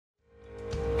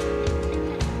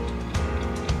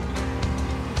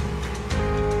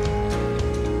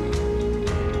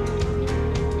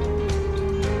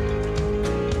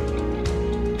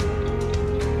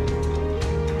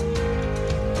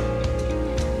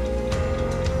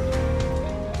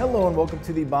Hello and welcome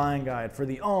to the buying guide for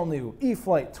the all-new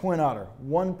E-flite Twin Otter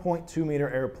 1.2 meter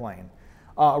airplane.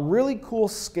 A really cool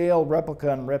scale replica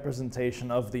and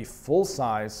representation of the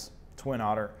full-size Twin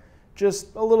Otter,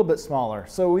 just a little bit smaller.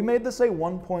 So we made this a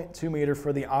 1.2 meter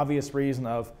for the obvious reason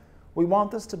of we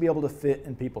want this to be able to fit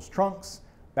in people's trunks,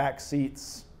 back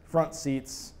seats, front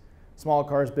seats, small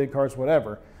cars, big cars,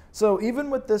 whatever. So even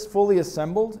with this fully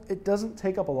assembled, it doesn't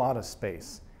take up a lot of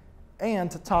space.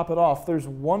 And to top it off, there's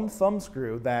one thumb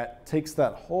screw that takes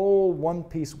that whole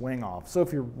one-piece wing off. So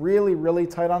if you're really, really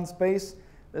tight on space,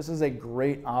 this is a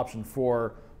great option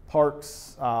for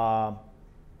parks,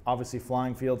 obviously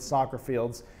flying fields, soccer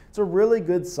fields. It's a really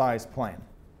good sized plane.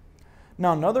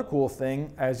 Now another cool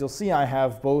thing, as you'll see, I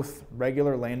have both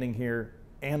regular landing gear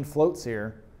and floats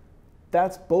here.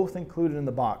 That's both included in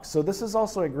the box. So this is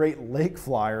also a great lake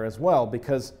flyer as well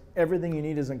because everything you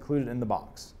need is included in the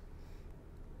box.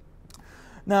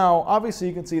 Now, obviously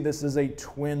you can see this is a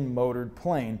twin motored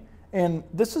plane, and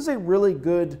this is a really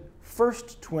good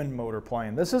first twin motor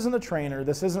plane. This isn't a trainer,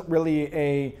 this isn't really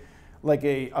a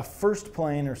first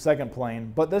plane or second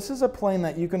plane, but this is a plane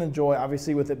that you can enjoy,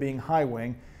 obviously with it being high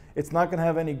wing. It's not gonna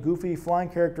have any goofy flying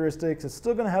characteristics, it's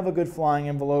still gonna have a good flying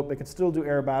envelope, it can still do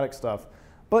aerobatic stuff,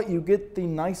 but you get the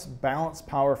nice balance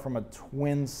power from a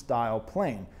twin style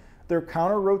plane. They're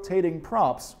counter-rotating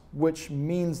props, which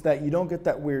means that you don't get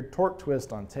that weird torque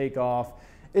twist on takeoff.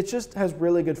 It just has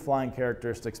really good flying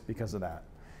characteristics because of that.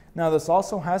 Now this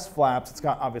also has flaps. It's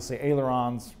got obviously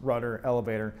ailerons, rudder,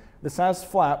 elevator. This has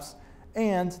flaps,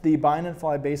 and the bind and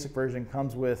fly basic version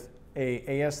comes with a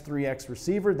AS3X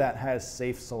receiver that has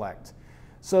safe select.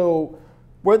 So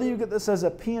whether you get this as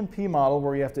a PNP model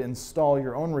where you have to install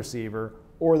your own receiver,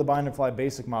 or the bind and fly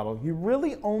basic model, you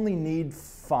really only need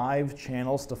 5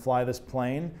 channels to fly this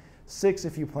plane, 6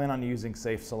 if you plan on using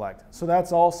safe select. So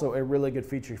that's also a really good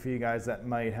feature for you guys that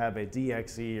might have a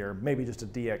DXE or maybe just a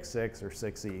DX6 or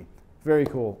 6E. Very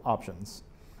cool options.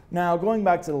 Now going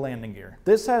back to the landing gear.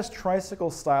 This has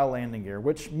tricycle style landing gear,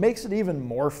 which makes it even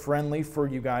more friendly for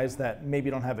you guys that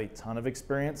maybe don't have a ton of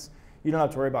experience. You don't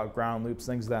have to worry about ground loops,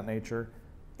 things of that nature.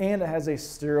 And it has a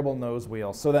steerable nose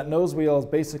wheel. So that nose wheel is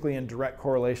basically in direct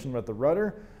correlation with the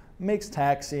rudder, makes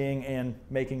taxiing and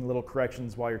making little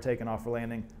corrections while you're taking off or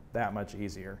landing that much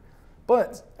easier.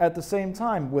 But at the same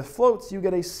time, with floats, you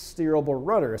get a steerable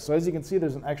rudder. So as you can see,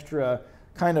 there's an extra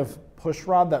kind of push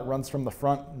rod that runs from the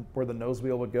front where the nose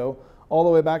wheel would go all the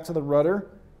way back to the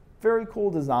rudder. Very cool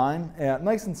design,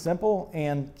 nice and simple,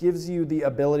 and gives you the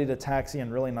ability to taxi in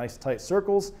really nice tight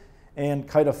circles and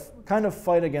kind of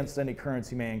fight against any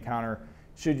currents you may encounter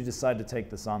should you decide to take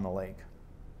this on the lake.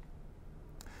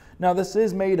 Now this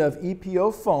is made of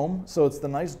EPO foam, so it's the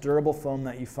nice durable foam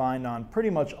that you find on pretty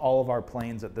much all of our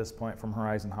planes at this point from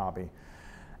Horizon Hobby.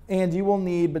 And you will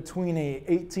need between a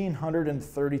 1800 and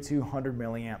 3200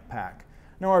 milliamp pack.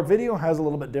 Now our video has a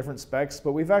little bit different specs,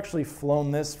 but we've actually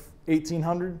flown this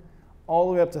 1800 all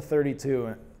the way up to 32,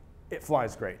 and it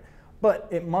flies great. But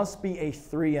it must be a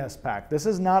 3S pack. This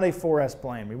is not a 4S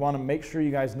plane. We want to make sure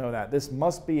you guys know that. This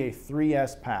must be a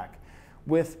 3S pack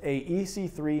with a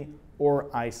EC3 or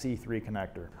IC3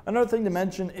 connector. Another thing to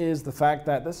mention is the fact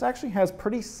that this actually has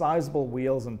pretty sizable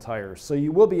wheels and tires. So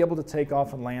you will be able to take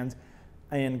off and land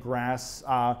in grass.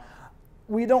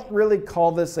 We don't really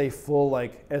call this a full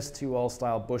STOL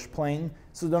style bush plane.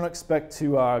 So don't expect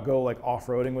to go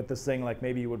off-roading with this thing like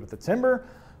maybe you would with the Timber.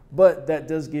 But that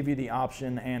does give you the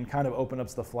option and kind of open up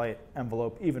the flight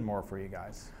envelope even more for you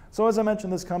guys. So as I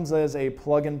mentioned, this comes as a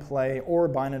plug and play or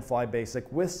bind and fly basic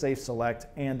with safe select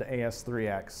and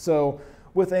AS3X. So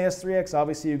with AS3X,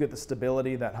 obviously you get the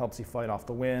stability that helps you fight off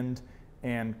the wind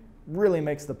and really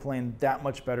makes the plane that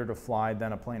much better to fly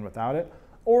than a plane without it.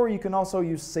 Or you can also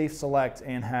use safe select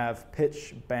and have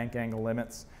pitch bank angle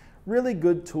limits. Really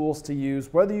good tools to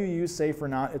use. Whether you use safe or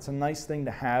not, it's a nice thing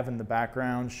to have in the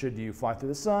background should you fly through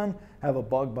the sun, have a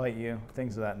bug bite you,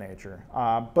 things of that nature.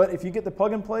 But if you get the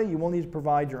plug and play, you will need to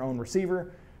provide your own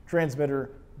receiver, transmitter,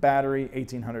 battery,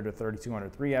 1800 to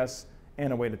 3200 3S,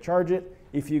 and a way to charge it.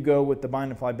 If you go with the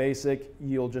bind and fly basic,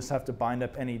 you'll just have to bind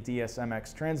up any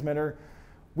DSMX transmitter.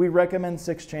 We recommend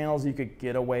 6 channels. You could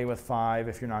get away with 5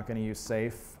 if you're not going to use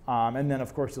safe. And then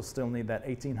of course you'll still need that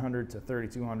 1800 to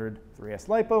 3200 3S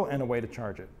LiPo and a way to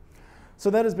charge it. So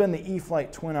that has been the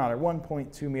E-flite Twin Otter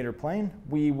 1.2 meter plane.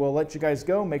 We will let you guys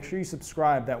go. Make sure you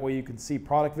subscribe. That way you can see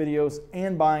product videos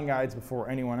and buying guides before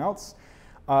anyone else.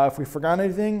 If we forgot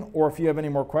anything or if you have any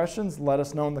more questions, let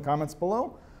us know in the comments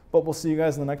below. But we'll see you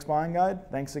guys in the next buying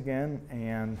guide. Thanks again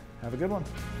and have a good one.